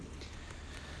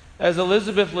As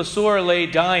Elizabeth Lesueur lay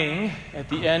dying at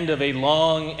the end of a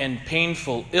long and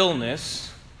painful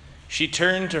illness, she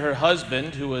turned to her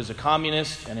husband, who was a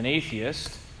communist and an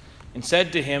atheist, and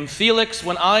said to him, "Felix,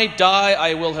 when I die,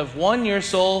 I will have won your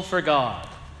soul for God,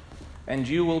 and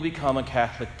you will become a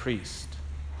Catholic priest."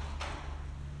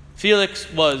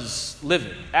 Felix was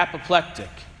livid,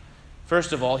 apoplectic.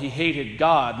 First of all, he hated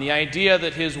God. The idea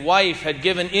that his wife had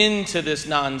given in to this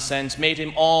nonsense made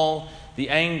him all the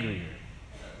angrier.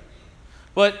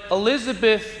 But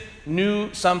Elizabeth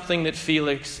knew something that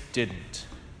Felix didn't.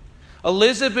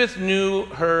 Elizabeth knew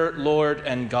her Lord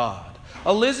and God.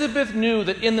 Elizabeth knew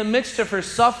that in the midst of her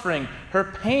suffering, her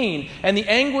pain, and the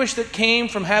anguish that came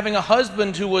from having a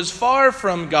husband who was far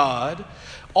from God,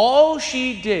 all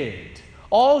she did,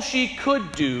 all she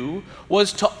could do,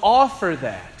 was to offer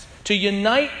that, to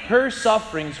unite her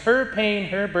sufferings, her pain,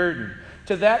 her burden,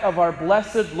 to that of our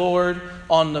blessed Lord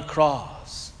on the cross.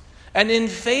 And in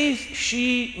faith,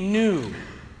 she knew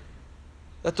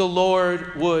that the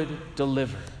Lord would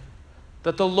deliver,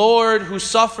 that the Lord who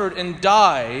suffered and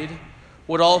died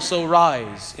would also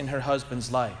rise in her husband's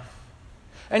life.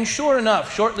 And sure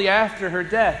enough, shortly after her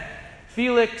death,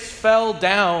 Felix fell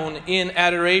down in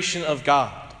adoration of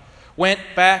God, went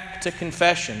back to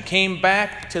confession, came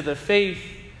back to the faith,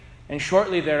 and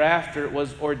shortly thereafter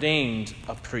was ordained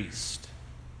a priest.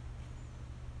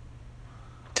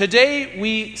 Today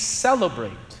we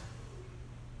celebrate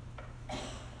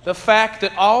the fact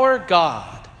that our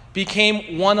God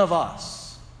became one of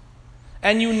us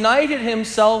and united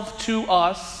himself to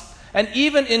us and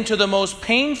even into the most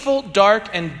painful, dark,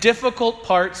 and difficult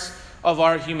parts of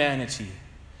our humanity.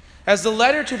 As the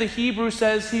letter to the Hebrews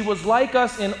says, he was like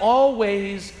us in all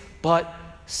ways but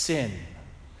sin.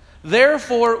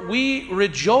 Therefore we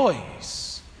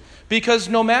rejoice, because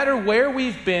no matter where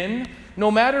we've been, no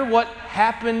matter what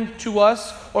happened to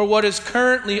us or what is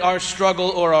currently our struggle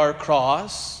or our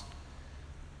cross,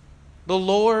 the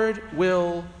Lord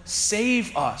will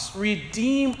save us,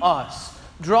 redeem us,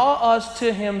 draw us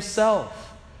to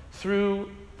himself through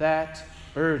that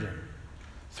burden,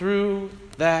 through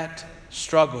that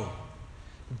struggle.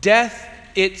 Death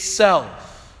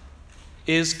itself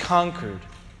is conquered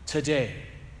today.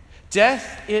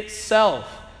 Death itself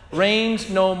reigns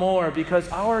no more, because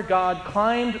our God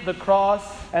climbed the cross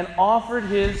and offered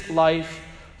his life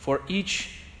for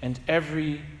each and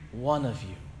every one of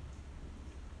you.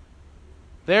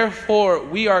 Therefore,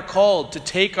 we are called to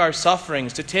take our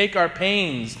sufferings, to take our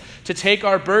pains, to take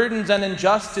our burdens and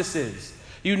injustices,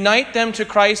 unite them to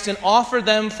Christ and offer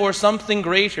them for something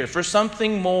greater, for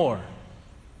something more.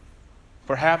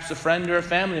 Perhaps a friend or a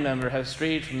family member has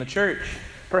strayed from the church.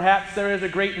 Perhaps there is a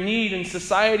great need in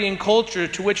society and culture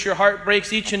to which your heart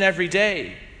breaks each and every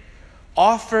day.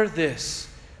 Offer this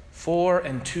for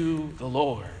and to the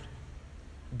Lord.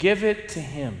 Give it to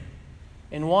him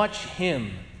and watch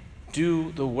him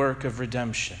do the work of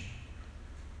redemption.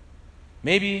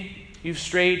 Maybe you've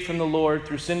strayed from the Lord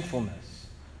through sinfulness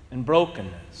and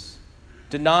brokenness,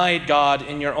 denied God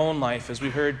in your own life, as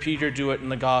we heard Peter do it in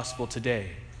the gospel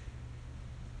today.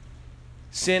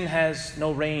 Sin has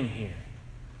no reign here.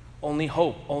 Only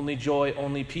hope, only joy,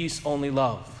 only peace, only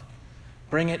love.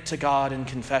 Bring it to God in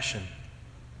confession.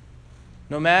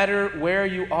 No matter where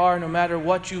you are, no matter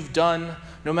what you've done,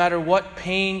 no matter what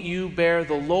pain you bear,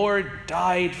 the Lord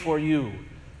died for you,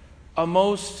 a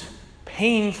most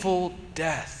painful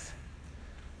death,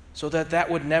 so that that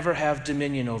would never have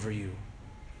dominion over you,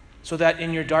 so that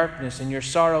in your darkness, in your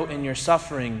sorrow, in your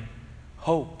suffering,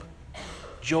 hope,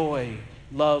 joy,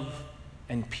 love,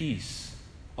 and peace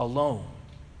alone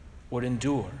would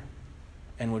endure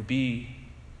and would be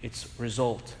its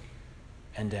result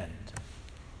and end.